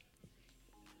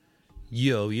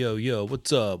Yo, yo, yo,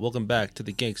 what's up? Welcome back to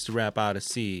the Gangsta Rap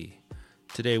Odyssey.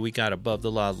 Today we got Above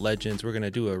the Law Legends. We're going to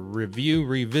do a review,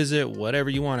 revisit, whatever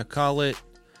you want to call it.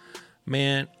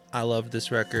 Man, I love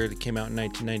this record. It came out in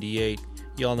 1998.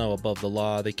 Y'all know Above the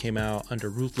Law. They came out under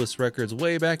Ruthless Records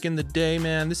way back in the day,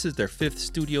 man. This is their 5th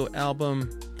studio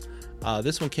album.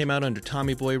 This one came out under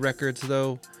Tommy Boy Records,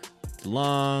 though.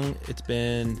 Long it's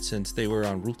been since they were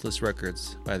on Ruthless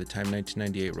Records by the time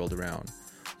 1998 rolled around.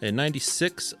 In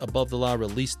 96, Above the Law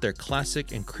released their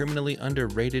classic and criminally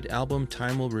underrated album,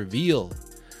 Time Will Reveal.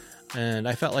 And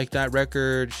I felt like that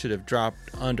record should have dropped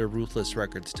under Ruthless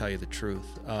Records, to tell you the truth.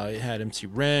 It had MC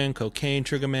Ren, Cocaine,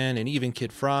 Triggerman, and even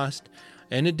Kid Frost.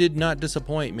 And it did not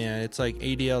disappoint, man. It's like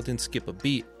ADL didn't skip a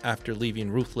beat after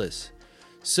leaving Ruthless.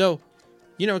 So,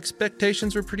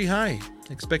 expectations were pretty high.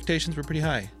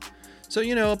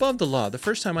 So, Above the Law. The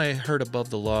first time I heard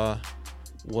Above the Law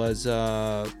was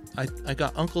I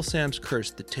got Uncle Sam's Curse,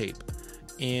 the tape,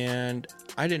 and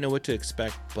I didn't know what to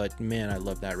expect, but man, I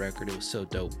love that record. It was so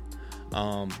dope.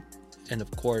 And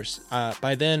of course,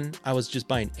 by then I was just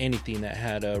buying anything that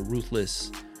had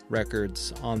Ruthless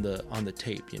Records on the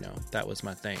tape. That was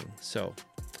my thing. So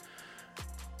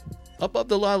Above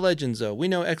the Law Legends, though, we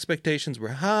know expectations were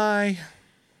high.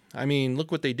 I mean,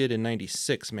 look what they did in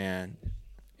 96, man.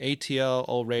 ATL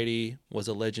already was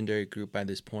a legendary group by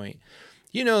this point.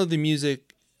 The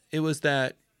music, it was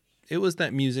that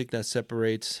music that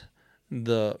separates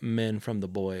the men from the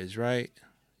boys, right?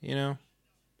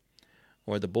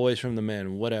 Or the boys from the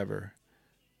men, whatever.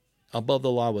 Above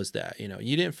the Law was that,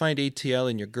 You didn't find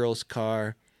ATL in your girl's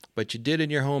car, but you did in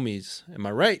your homies. Am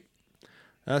I right?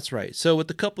 That's right. So with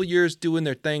a couple years doing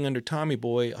their thing under Tommy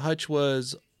Boy, Hutch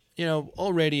was,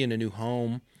 already in a new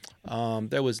home.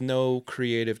 There was no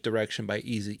creative direction by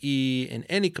Eazy-E in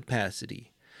any capacity.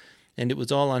 And it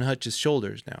was all on Hutch's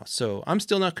shoulders now. So I'm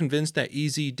still not convinced that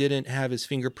Eazy didn't have his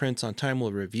fingerprints on Time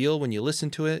Will Reveal when you listen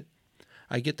to it.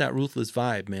 I get that Ruthless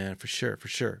vibe, man, for sure.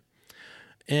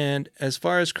 And as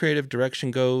far as creative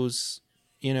direction goes,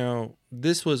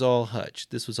 this was all Hutch.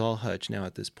 Now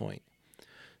at this point.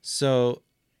 So,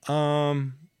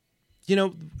 how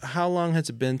long has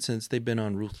it been since they've been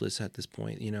on Ruthless at this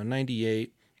point?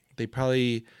 98. They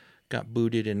probably got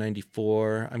booted in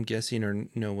 94, I'm guessing, or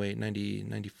no, wait, 90,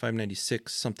 95,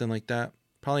 96, something like that.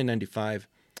 Probably 95.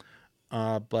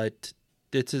 But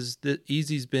they've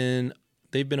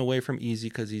been away from Eazy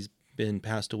because he's been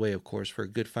passed away, of course, for a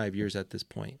good 5 years at this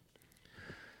point.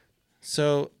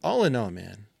 So, all in all,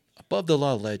 man, Above the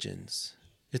Law Legends,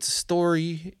 it's a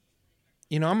story.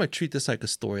 I'm going to treat this like a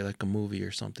story, like a movie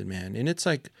or something, man. And it's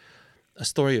like a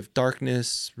story of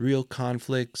darkness, real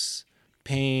conflicts,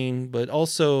 pain, but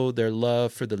also their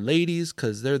love for the ladies,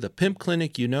 because they're the pimp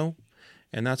clinic, and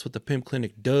that's what the pimp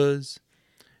clinic does.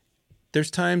 There's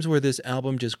times where this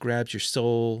album just grabs your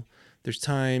soul. There's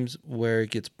times where it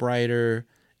gets brighter,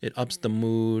 it ups the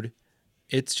mood.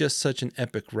 It's just such an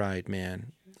epic ride,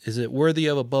 man. Is it worthy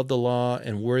of Above the Law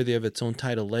and worthy of its own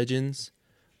title, Legends?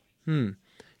 Can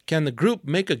the group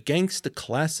make a gangsta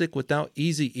classic without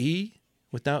Eazy-E?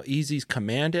 Without Eazy's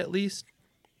command, at least?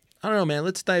 I don't know, man.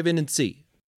 Let's dive in and see.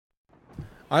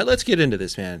 All right, let's get into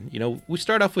this, man. We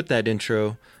start off with that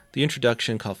intro, the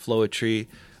introduction called Flowetry.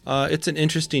 It's an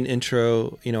interesting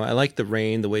intro. I like the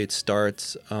rain, the way it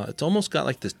starts. It's almost got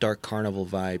like this dark carnival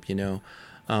vibe,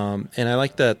 and I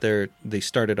like that they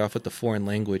started off with the foreign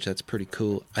language. That's pretty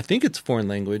cool. I think it's foreign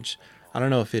language. I don't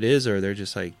know if it is or they're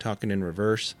just like talking in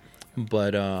reverse,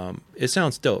 but it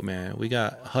sounds dope, man. We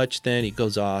got Hutch then. He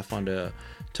goes off onto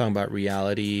talking about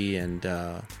reality and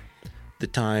the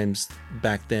times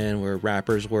back then where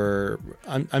rappers were,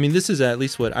 this is at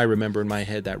least what I remember in my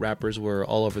head, that rappers were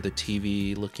all over the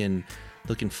TV looking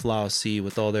flousy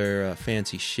with all their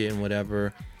fancy shit and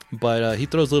whatever. But he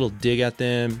throws a little dig at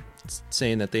them,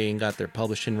 saying that they ain't got their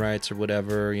publishing rights or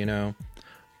whatever,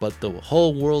 But the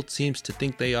whole world seems to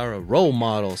think they are a role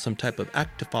model, some type of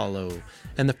act to follow.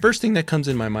 And the first thing that comes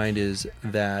in my mind is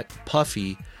that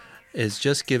Puffy is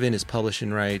just giving his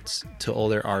publishing rights to all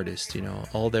their artists,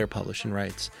 all their publishing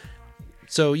rights.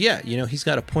 So yeah, he's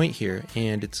got a point here,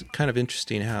 and it's kind of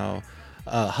interesting how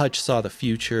Hutch saw the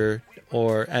future,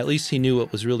 or at least he knew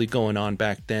what was really going on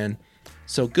back then.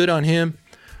 So good on him.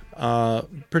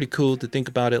 Pretty cool to think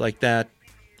about it like that.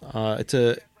 It's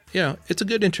a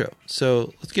good intro.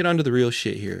 So let's get on to the real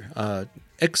shit here.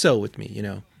 XO with me,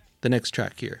 the next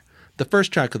track here. The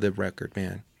first track of the record,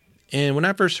 man. And when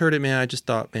I first heard it, man, I just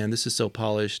thought, man, this is so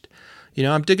polished.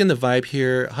 I'm digging the vibe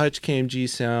here. Hutch, KMG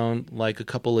sound like a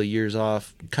couple of years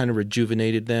off, kind of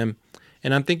rejuvenated them.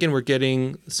 And I'm thinking we're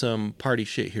getting some party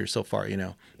shit here so far,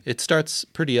 It starts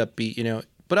pretty upbeat,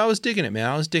 but I was digging it, man.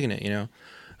 I was digging it,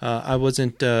 I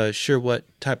wasn't sure what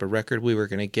type of record we were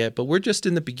going to get, but we're just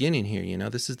in the beginning here. You know,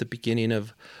 this is the beginning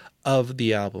of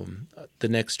the album. The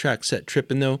next track, Set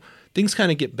Trippin', though, things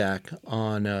kind of get back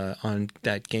on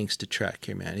that gangsta track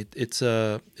here, man.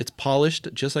 It's polished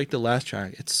just like the last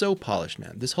track. It's so polished,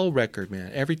 man. This whole record,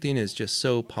 man, everything is just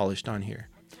so polished on here.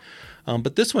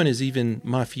 But this one is even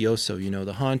mafioso, you know,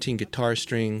 the haunting guitar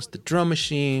strings, the drum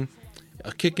machine,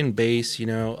 a kick and bass, you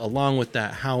know, along with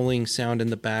that howling sound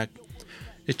in the back.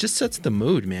 It just sets the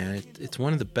mood, man. It's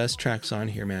one of the best tracks on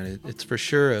here, man. It's for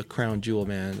sure a crown jewel,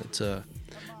 man. It's a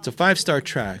 5-star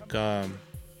track.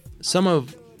 Some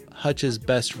of Hutch's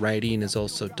best writing is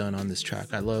also done on this track.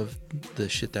 I love the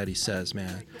shit that he says,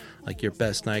 man. Like, your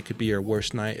best night could be your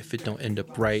worst night if it don't end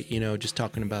up right, you know, just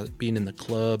talking about being in the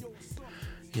club.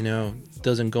 You know,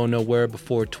 doesn't go nowhere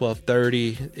before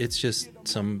 12:30. It's just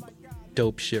some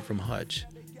dope shit from Hutch.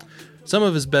 Some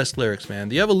of his best lyrics, man.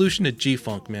 The evolution of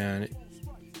G-Funk, man.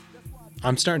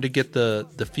 I'm starting to get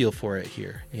the feel for it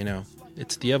here, you know.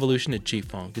 It's the evolution of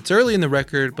G-Funk. It's early in the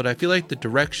record, but I feel like the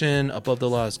direction Above the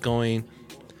Law is going,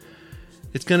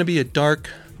 it's going to be a dark,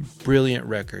 brilliant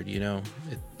record, you know.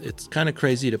 It's kind of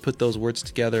crazy to put those words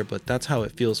together, but that's how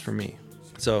it feels for me.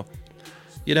 So,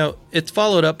 you know, it's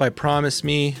followed up by Promise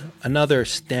Me, another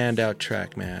standout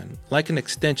track, man. Like an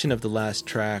extension of the last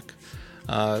track,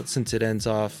 since it ends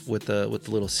off with a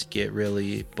little skit,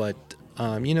 really. But,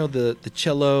 you know, the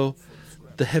cello,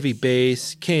 the heavy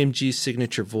bass, KMG's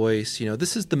signature voice, you know,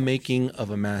 this is the making of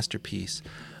a masterpiece.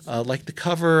 Like the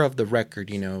cover of the record,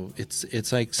 you know,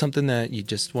 it's like something that you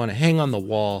just want to hang on the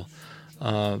wall,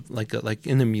 like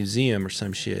in a museum or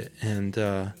some shit.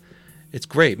 And it's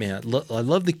great, man. I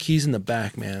love the keys in the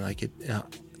back, man. Like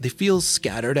they feel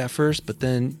scattered at first, but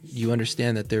then you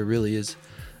understand that there really is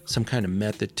some kind of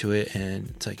method to it, and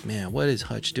it's like, man, what is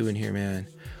Hutch doing here, man?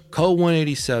 Code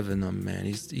 187, man.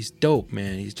 He's dope,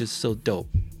 man. He's just so dope.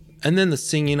 And then the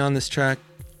singing on this track,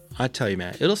 I tell you,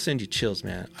 man, it'll send you chills,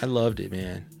 man. I loved it,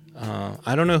 man.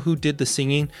 I don't know who did the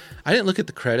singing. I didn't look at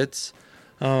the credits.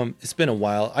 It's been a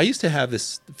while. I used to have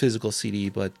this physical CD,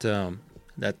 but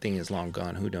that thing is long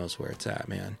gone. Who knows where it's at,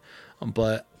 man?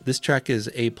 But this track is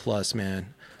A+,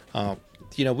 man.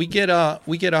 You know, we get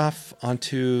off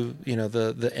onto, you know,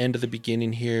 the end of the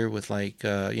beginning here with like,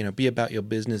 you know, Be About Your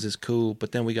Business is cool,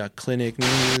 but then we got Clinic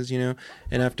News, you know,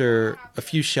 and after a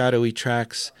few shadowy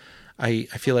tracks, I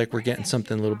feel like we're getting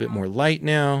something a little bit more light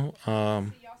now.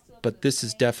 But this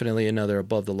is definitely another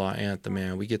Above the Law anthem,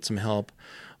 man. We get some help,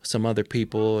 some other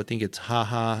people. I think it's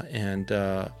Haha, and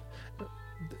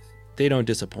they don't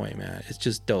disappoint, man. It's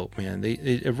just dope, man.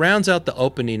 It rounds out the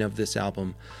opening of this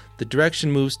album. The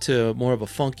direction moves to more of a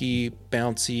funky,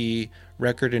 bouncy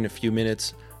record in a few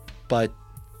minutes, but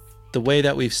the way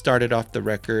that we've started off the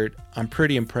record, I'm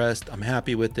pretty impressed. I'm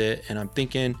happy with it, and I'm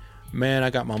thinking, man,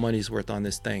 I got my money's worth on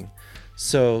this thing.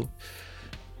 So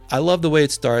I love the way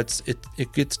it starts.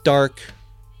 It gets dark,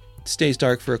 stays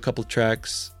dark for a couple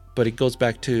tracks, but it goes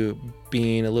back to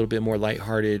being a little bit more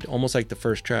lighthearted, almost like the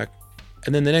first track.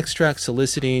 And then the next track,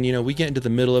 Soliciting, you know, we get into the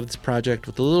middle of this project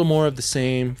with a little more of the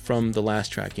same from the last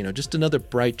track, you know, just another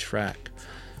bright track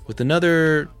with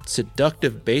another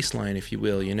seductive bass line, if you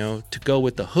will, you know, to go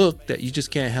with the hook that you just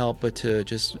can't help but to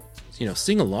just, you know,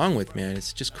 sing along with, man.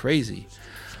 It's just crazy.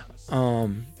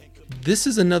 This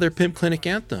is another Pimp Clinic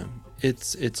anthem.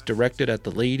 It's directed at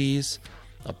the ladies.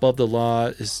 Above the Law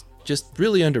is just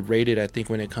really underrated, I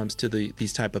think, when it comes to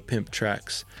these type of pimp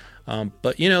tracks.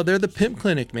 But, you know, they're the Pimp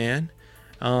Clinic, man.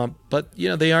 But, you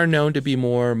know, they are known to be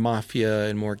more mafia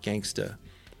and more gangsta.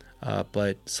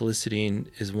 But Soliciting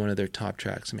is one of their top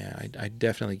tracks, man. I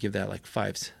definitely give that like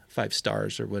five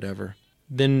stars or whatever.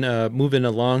 Then moving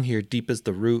along here, Deep as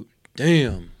the Root.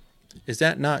 Damn. Is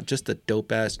that not just a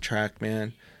dope-ass track,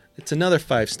 man? It's another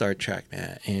 5-star track,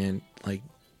 man. And, like,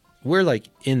 we're, like,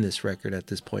 in this record at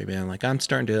this point, man. Like, I'm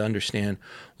starting to understand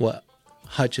what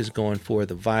Hutch is going for,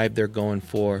 the vibe they're going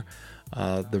for.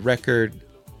 The record,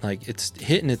 like, it's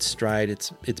hitting its stride.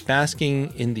 It's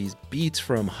basking in these beats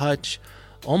from Hutch,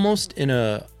 almost in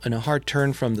a hard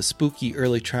turn from the spooky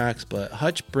early tracks. But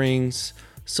Hutch brings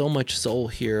so much soul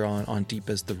here on Deep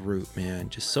as the Root, man.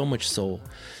 Just so much soul.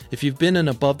 If you've been an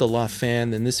Above the Law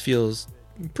fan, then this feels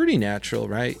pretty natural,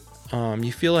 right?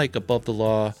 You feel like Above the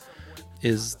Law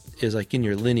is like in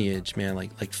your lineage, man,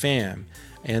 like fam.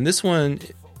 And this one,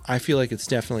 I feel like it's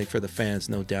definitely for the fans,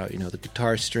 no doubt. You know, the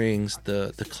guitar strings,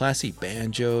 the classy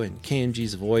banjo, and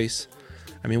KMG's voice.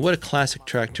 I mean, what a classic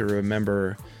track to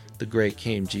remember the great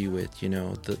KMG with. You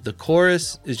know, the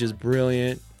chorus is just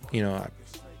brilliant. You know,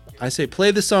 I say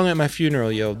play the song at my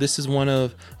funeral, yo. This is one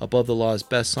of Above the Law's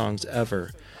best songs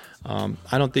ever.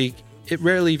 I don't think it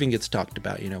rarely even gets talked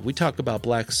about. We talk about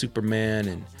Black Superman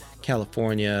and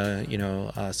California,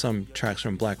 some tracks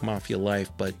from Black Mafia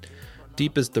Life, but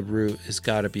Deep as the Root has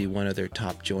got to be one of their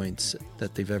top joints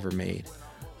that they've ever made.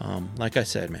 Like I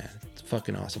said, man, it's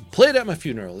fucking awesome. Play it at my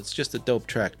funeral. It's just a dope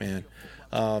track, man.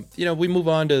 We move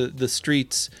on to The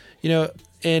Streets,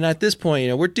 and at this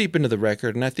point, we're deep into the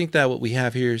record, and I think that what we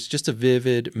have here is just a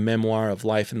vivid memoir of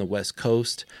life in the West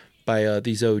Coast by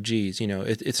these OGs.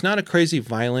 It's not a crazy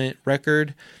violent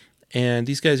record, and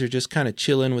these guys are just kind of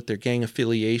chilling with their gang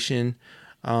affiliation,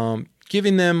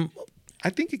 giving them, I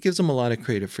think it gives them a lot of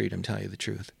creative freedom, tell you the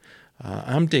truth.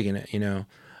 I'm digging it,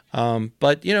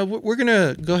 but, we're going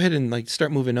to go ahead and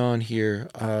start moving on here.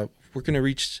 We're going to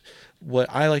reach what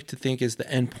I like to think is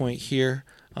the end point here.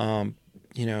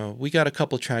 We got a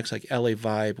couple tracks like LA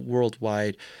Vibe,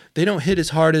 Worldwide. They don't hit as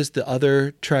hard as the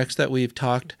other tracks that we've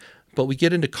talked, but we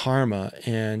get into Karma.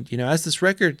 And, as this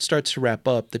record starts to wrap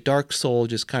up, the dark soul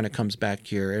just kind of comes back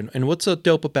here. And what's so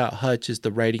dope about Hutch is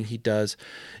the writing he does.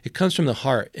 It comes from the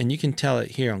heart, and you can tell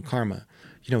it here on Karma.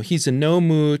 He's in no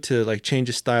mood to change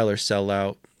his style or sell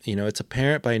out. It's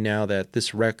apparent by now that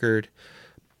this record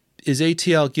is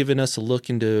ATL giving us a look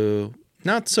into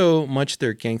not so much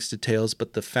their gangsta tales,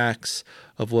 but the facts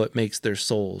of what makes their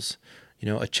souls.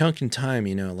 A chunk in time,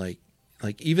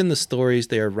 like even the stories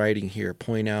they are writing here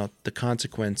point out the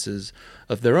consequences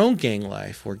of their own gang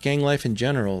life or gang life in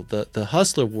general, the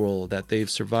hustler world that they've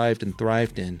survived and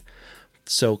thrived in.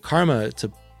 So Karma, it's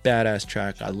a badass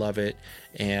track. I love it.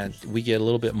 And we get a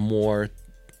little bit more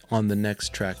on the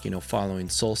next track, following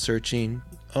Soul Searching.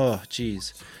 Oh,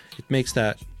 geez. It makes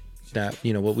that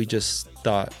what we just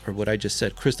thought, or what I just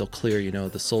said, crystal clear.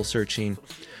 The Soul Searching,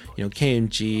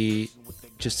 KMG,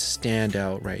 just to stand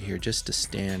out right here, just to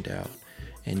stand out.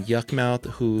 And Yuckmouth,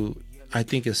 who I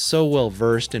think is so well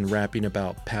versed in rapping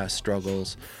about past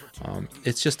struggles.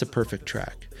 It's just a perfect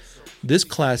track. This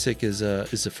classic is a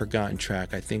forgotten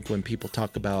track. I think when people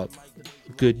talk about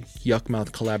good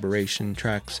Yuckmouth collaboration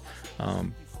tracks,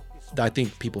 I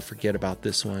think people forget about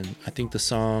this one. I think the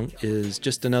song is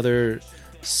just another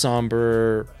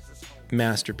somber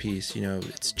masterpiece.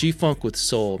 It's G-Funk with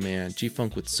soul, man.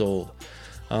 G-Funk with soul.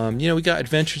 We got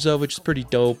Adventures of, which is pretty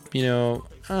dope.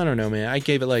 I don't know, man. I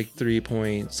gave it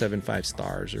 3.75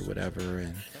 stars or whatever.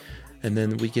 And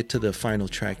then we get to the final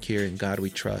track here, In God We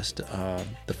Trust.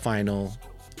 The final,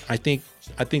 I think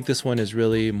this one is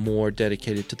really more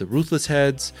dedicated to the Ruthless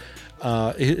Heads.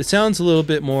 It sounds a little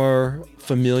bit more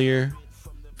familiar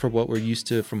for what we're used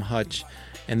to from Hutch.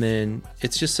 And then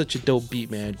it's just such a dope beat,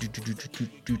 man.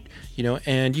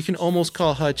 And you can almost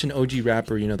call Hutch an OG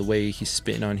rapper, the way he's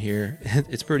spitting on here.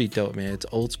 It's pretty dope, man. It's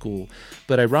old school.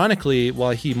 But ironically,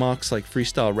 while he mocks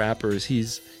freestyle rappers, he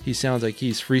sounds like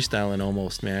he's freestyling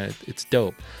almost, man. It's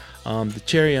dope. The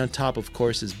cherry on top, of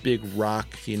course, is Big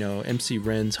Rock, MC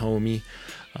Ren's homie.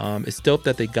 It's dope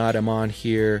that they got him on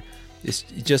here. It's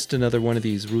just another one of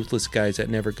these ruthless guys that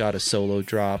never got a solo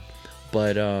drop.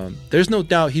 But there's no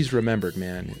doubt he's remembered,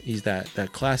 man. He's that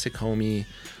classic homie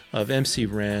of MC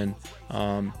Ren,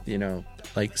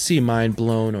 See Mind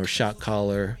Blown or Shot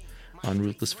Caller on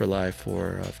Ruthless for Life,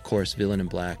 or, of course, Villain in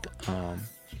Black.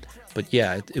 But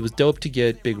yeah, it was dope to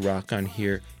get Big Rock on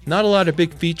here. Not a lot of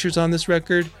big features on this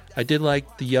record. I did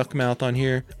like the Yuckmouth on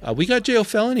here. We got Jail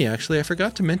Felony, actually. I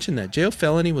forgot to mention that. Jail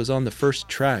Felony was on the first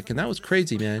track, and that was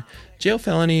crazy, man. Jail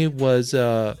Felony was,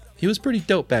 he was pretty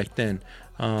dope back then.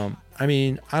 I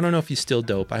don't know if he's still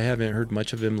dope. I haven't heard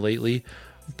much of him lately,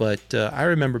 but I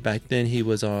remember back then he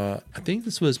was, I think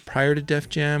this was prior to Def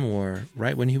Jam or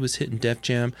right when he was hitting Def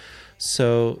Jam.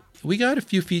 So we got a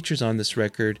few features on this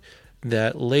record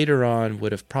that later on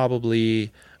would have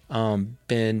probably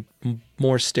been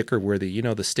more sticker worthy.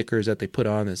 The stickers that they put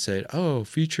on that said, oh,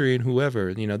 featuring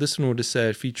whoever. This one would have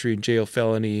said featuring Jail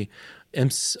Felony,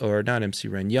 or not MC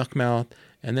Ren, Yuckmouth.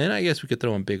 And then I guess we could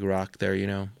throw in Big Rock there,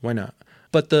 why not?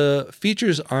 But the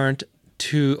features aren't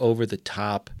too over the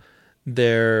top.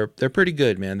 They're pretty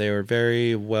good, man. They were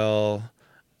very well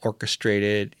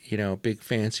orchestrated, big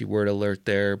fancy word alert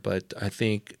there. But I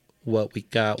think what we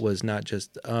got was not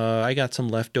just, I got some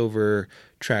leftover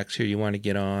tracks here you want to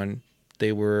get on.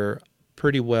 They were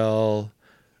pretty well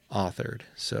authored.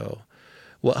 So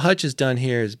what Hutch has done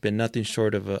here has been nothing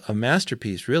short of a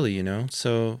masterpiece, really,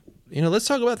 So, let's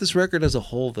talk about this record as a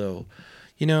whole, though.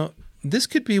 This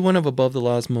could be one of Above the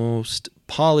Law's most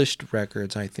polished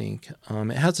records, I think.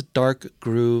 It has a dark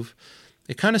groove.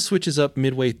 It kind of switches up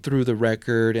midway through the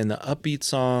record, and the upbeat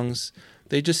songs,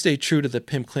 they just stay true to the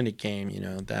Pimp Clinic game,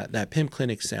 that Pimp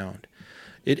Clinic sound.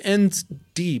 It ends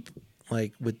deep,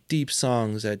 with deep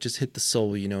songs that just hit the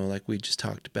soul, like we just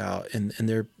talked about, and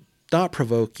they're thought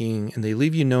provoking, and they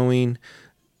leave you knowing,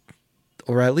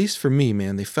 or at least for me,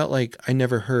 man, they felt like I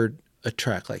never heard a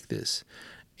track like this.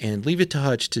 And leave it to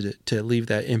Hutch to leave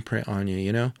that imprint on you,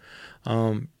 you know?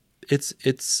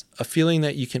 It's a feeling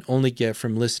that you can only get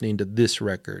from listening to this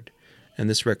record and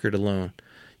this record alone.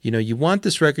 You know, you want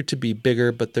this record to be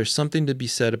bigger, but there's something to be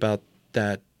said about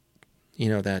that, you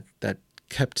know, that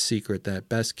kept secret, that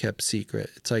best kept secret.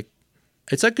 It's like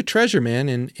a treasure,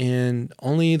 man, and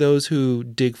only those who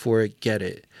dig for it get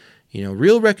it. You know,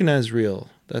 real recognize real.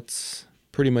 That's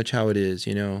pretty much how it is,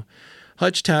 you know.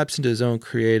 Hutch taps into his own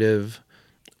creative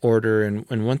order and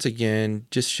once again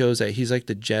just shows that he's like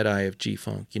the Jedi of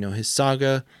G-Funk. You know, his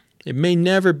saga, it may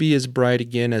never be as bright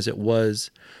again as it was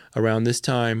around this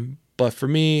time, but for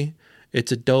me,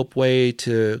 it's a dope way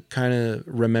to kind of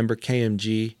remember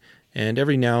KMG. And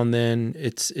every now and then,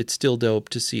 it's still dope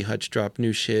to see Hutch drop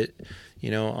new shit,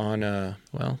 you know,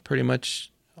 on pretty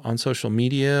much on social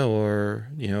media or,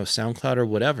 you know, SoundCloud or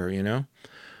whatever, you know.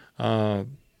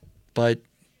 But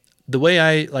the way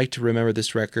I like to remember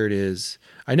this record is,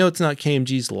 I know it's not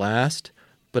KMG's last,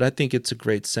 but I think it's a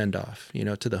great send-off, you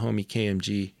know, to the homie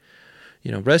KMG.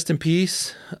 You know, rest in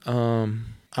peace.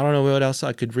 I don't know what else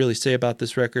I could really say about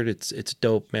this record. It's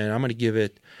dope, man. I'm going to give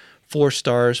it 4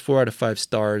 stars, 4 out of 5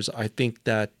 stars. I think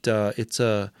that it's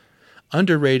a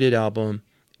underrated album.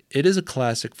 It is a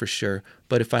classic for sure,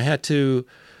 but if I had to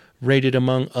rate it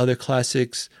among other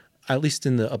classics, at least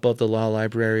in the Above the Law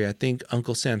library, I think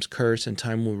Uncle Sam's Curse and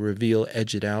Time Will Reveal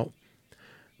edge it out.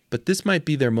 But this might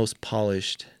be their most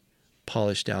polished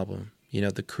album. You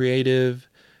know, the creative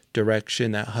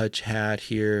direction that Hutch had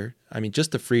here, I mean,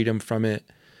 just the freedom from it,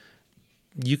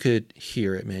 you could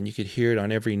hear it, man. You could hear it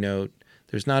on every note.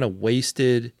 There's not a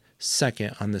wasted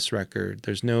second on this record.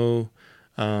 There's no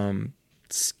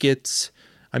skits.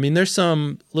 I mean, there's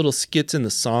some little skits in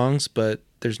the songs, but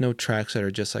there's no tracks that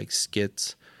are just like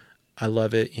skits. I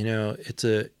love it. You know,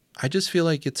 I just feel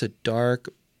like it's a dark,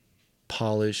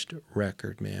 polished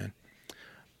record, man.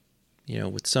 You know,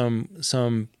 with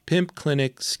some pimp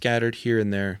clinic scattered here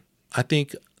and there. I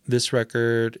think this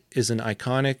record is an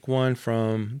iconic one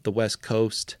from the West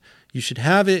Coast. You should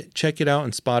have it. Check it out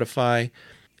on Spotify.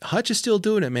 Hutch is still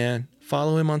doing it, man.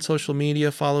 Follow him on social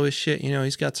media. Follow his shit. You know,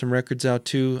 he's got some records out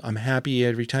too. I'm happy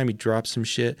every time he drops some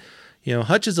shit. You know,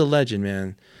 Hutch is a legend,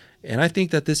 man. And I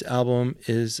think that this album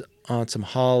is on some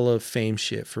Hall of Fame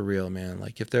shit for real, man.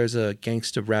 Like, if there's a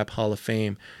gangsta rap Hall of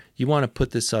Fame, you want to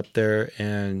put this up there.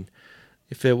 And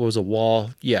if it was a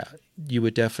wall, yeah, you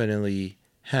would definitely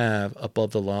have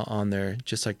Above the Law on there,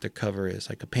 just like the cover is.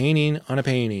 Like a painting on a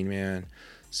painting, man.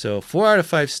 So 4 out of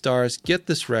 5 stars. Get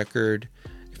this record.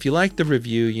 If you like the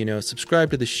review, you know, subscribe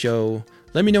to the show.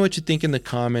 Let me know what you think in the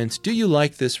comments. Do you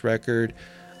like this record?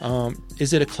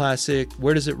 Is it a classic?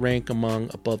 Where does it rank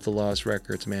among Above the Law's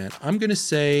records, man? I'm going to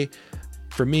say,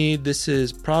 for me, this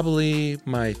is probably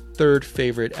my 3rd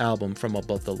favorite album from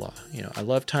Above the Law. You know, I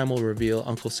love Time Will Reveal,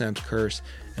 Uncle Sam's Curse,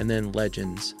 and then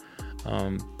Legends.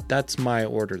 That's my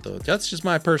order, though. That's just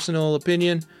my personal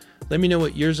opinion. Let me know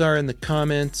what yours are in the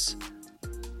comments.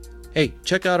 Hey,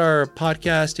 check out our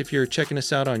podcast if you're checking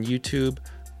us out on YouTube.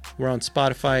 We're on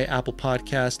Spotify, Apple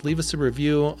Podcasts. Leave us a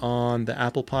review on the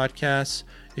Apple Podcasts.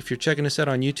 If you're checking us out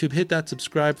on YouTube, hit that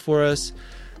subscribe for us.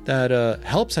 That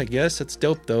helps, I guess. That's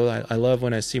dope, though. I love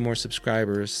when I see more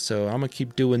subscribers. So I'm going to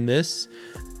keep doing this.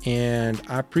 And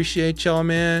I appreciate y'all,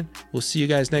 man. We'll see you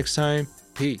guys next time.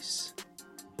 Peace.